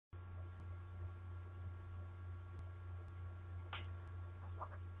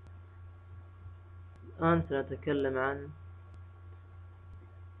الآن سنتكلم عن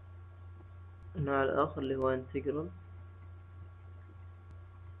النوع الآخر اللي هو Integral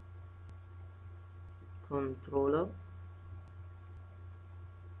Controller.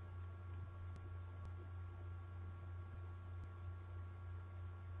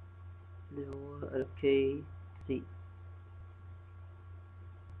 اللي هو ال KC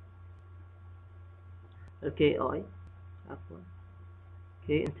ال KI عفوا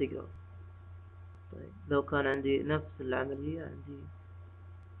K Integral. طيب لو كان عندي نفس العملية، عندي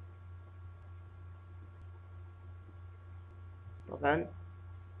طبعا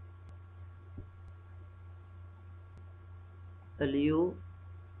ال U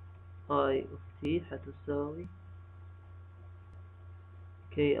I of T حتساوي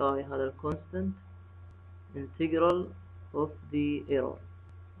KI، هذا ال constant integral of the error،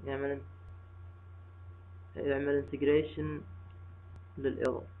 يعمل integration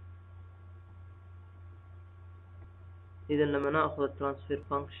للإيرور. إذا لما نأخذ الترانسفير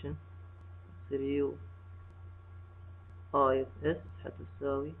فانكشن تصير U I of S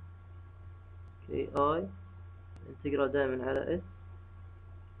حتساوي KI انتجرال دائما على S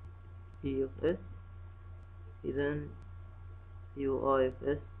E of S. إذا U I of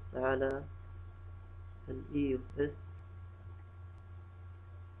S على ال E of S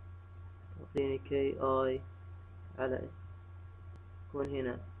تعطيني KI على S، يكون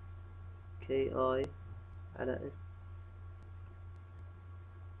هنا KI على S.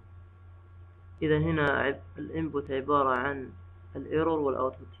 إذا هنا الانبوت عبارة عن الايرور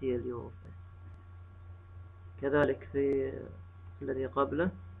والاوتبوت هي ال U of S. كذلك في الذي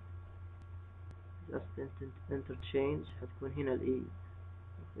قبله just interchange حتكون هنا ال E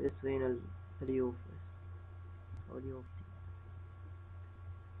of S وهنا ال U of S أو ال U of T.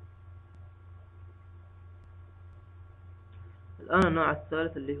 الآن النوع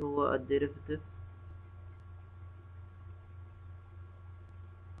الثالث اللي هو الديريفيتيف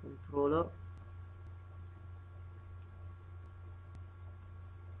كنترولر.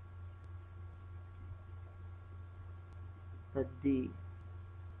 الدي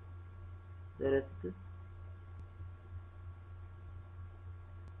derivative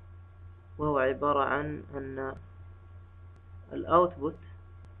وهو عبارة عن أن الأوتبوت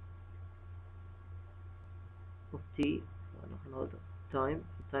of t ناخذ time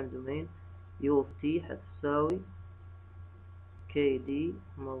domain u of t حتساوي kd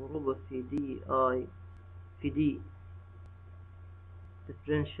مضروبة في di في d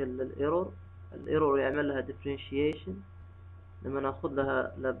differential للإيرور. الإيرور يعمل لها differentiation، لما ناخذ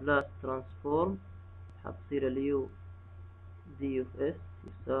لها لابلاس ترانسفورم حتصير ال u d of s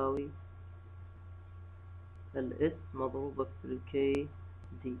يساوي ال s مضروبة في ال k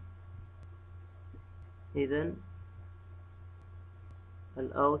d. إذن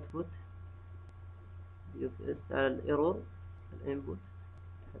الاوتبوت d of s على الايرور الانبوت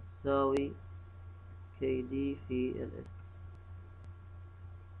هتساوي kd في ال s.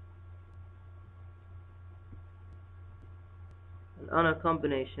 الآن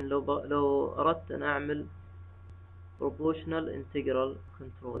الكومبينيشن لو أردت أن أعمل proportional integral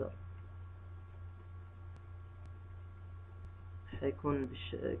controller حيكون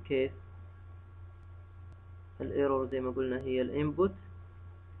كيف؟ الايرور زي ما قلنا هي الانبوت،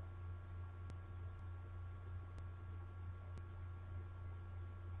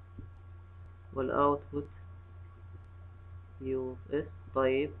 والاوتبوت u of s.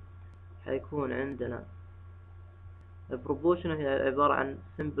 طيب حيكون عندنا البروبورشنال هي عبارة عن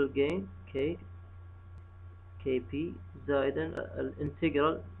simple gain kp زائدا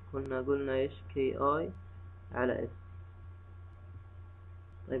الانتجرال قلنا ايش ki على s.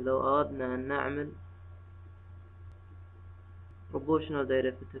 طيب لو أردنا أن نعمل proportional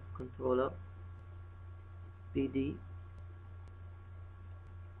derivative controller PD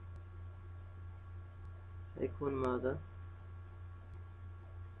هيكون ماذا؟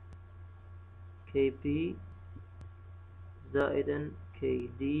 kp زائدا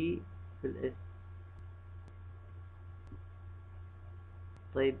kd في ال s.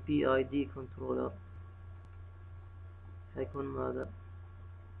 طيب PID controller هيكون ماذا؟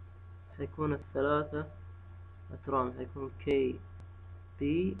 هيكون الثلاثة أترام، هيكون kp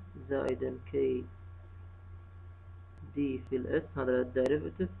زائدا kd في ال s هذا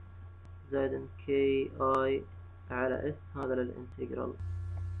للديريفيتيف زائدا ki على s هذا للانتجرال.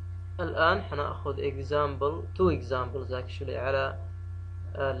 الآن حنأخذ two examples actually على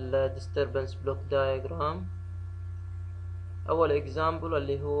ال disturbance block diagram. أول example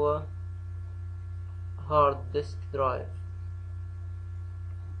اللي هو hard disk drive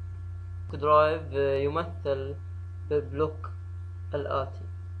يمثل ببلوك الآتي.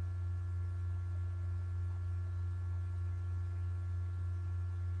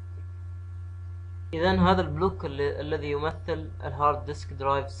 إذن هذا البلوك الذي يمثل الهارد ديسك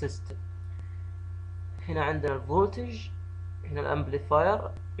درايف سيستم. هنا عندنا الفولتج، هنا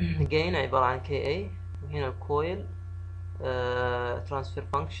الامبليفاير جين عبارة عن KA، وهنا الكويل ترانسفير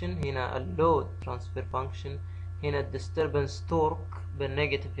فانكشن، هنا اللود ترانسفير فانكشن، هنا الديستربنس تورك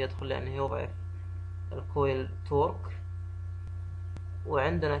بالنيجاتيف يدخل لأنه يضعف الكويل تورك.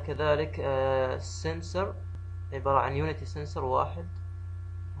 وعندنا كذلك السنسر عبارة عن يونيتي سنسر واحد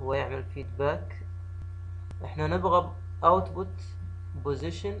هو يعمل فيدباك. احنا نبغى اوتبوت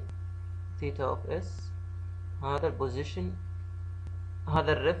بوزيشن ثيتا اوف اس، هذا البوزيشن،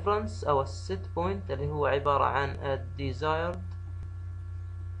 هذا الريفرنس او السيت بوينت اللي هو عبارة عن الديزايرد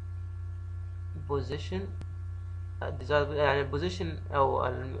بوزيشن، يعني البوزيشن او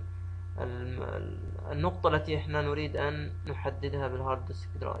النقطة التي احنا نريد ان نحددها بالهارد ديسك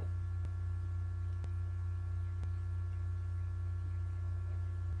درايف.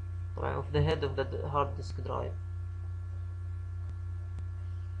 طبعا of the head of the hard disk drive.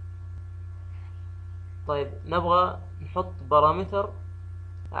 طيب نبغى نحط بارامتر،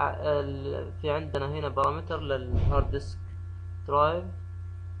 في عندنا هنا بارامتر للهارد ديسك درايف،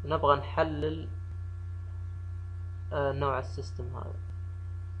 نبغى نحلل نوع السيستم هذا.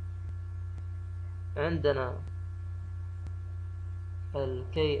 عندنا ال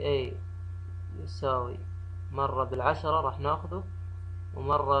KA يساوي مرة بالعشرة راح ناخذه،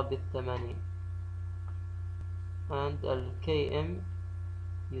 ومرة بالثمانين، and ال KM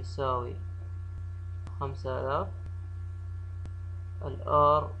يساوي 5000، ال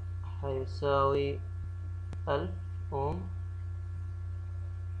R حيساوي 1000 اوم،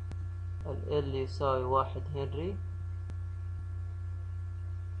 ال L يساوي 1 هنري،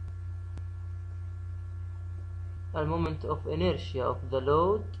 المومنت اوف انيرشيا اوف ذا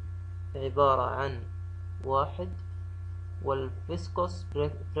لود عبارة عن 1، والفيسكوس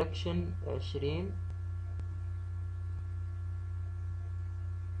فريكشن 20.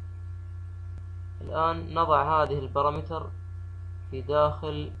 الآن نضع هذه البارامتر في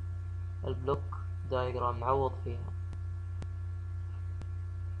داخل البلوك دايجرام، نعوض فيها،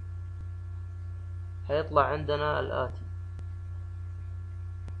 حيطلع عندنا الآتي.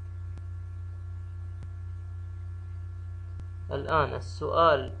 الآن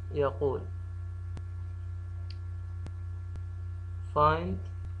السؤال يقول find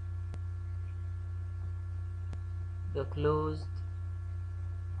the closed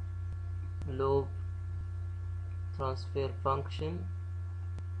loop transfer function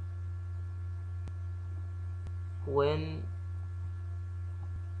when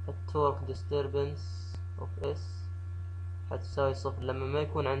the torque disturbance of S حتساوي صفر، لما ما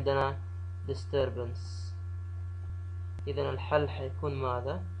يكون عندنا disturbance. إذن الحل حيكون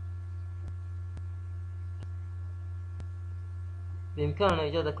ماذا؟ بإمكاننا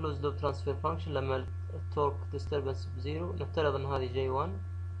إيجاد closed loop transfer function لما التورك disturbance بزيرو. نفترض أن هذه J1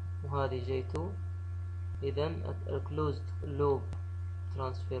 وهذه J2. إذن ال closed loop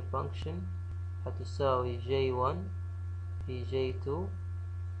transfer function حتساوي J1 في J2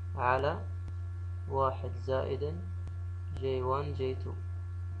 على 1 زائدا J1 J2.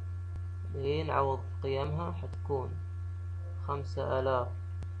 هي نعوض قيمها حتكون 5000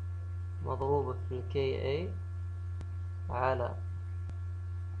 مضروبة في ال KA على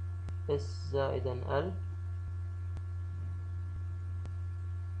S زائدا 1000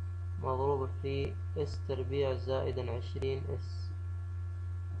 مضروبة في S تربيع زائدا 20 S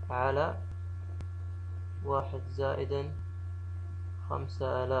على 1 زائدا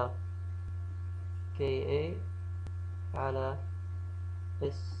 5000 KA على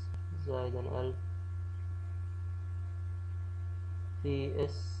S زائدا 1000 في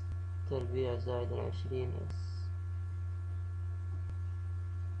S تربيع زائدا 20 S.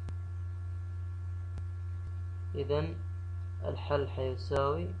 إذن الحل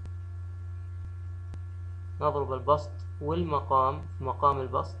حيساوي، نضرب البسط والمقام في مقام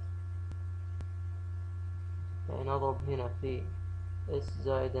البسط، يعني نضرب هنا في S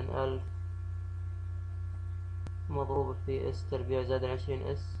زائدا 1000 مضروب في S تربيع زائدا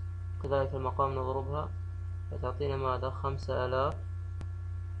 20 S، كذلك المقام نضربها فتعطينا ماذا؟ 5000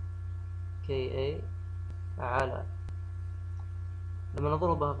 KA على، لما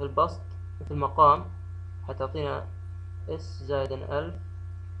نضربها في البسط في المقام حتعطينا S زائدا 1000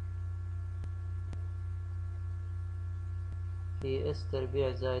 في S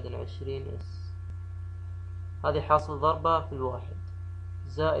تربيع زائدا 20 S. هذه حاصل ضربة في الواحد،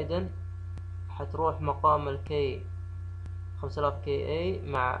 زائدا حتروح مقام ال K 5000 KA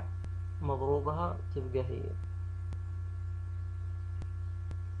مع مضروبها تبقى هي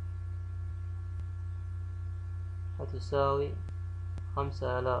حتساوي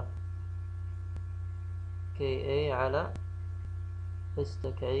 5000 كي على اس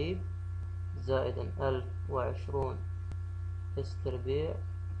تكعيب زائدا 1020 اس تربيع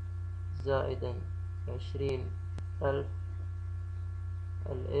زائدا 20,000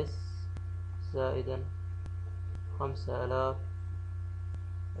 الاس زائدا 5000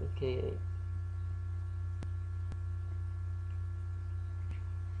 الكي.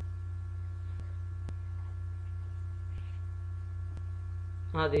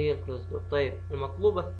 هذه هي الكلوز لوب. طيب المطلوب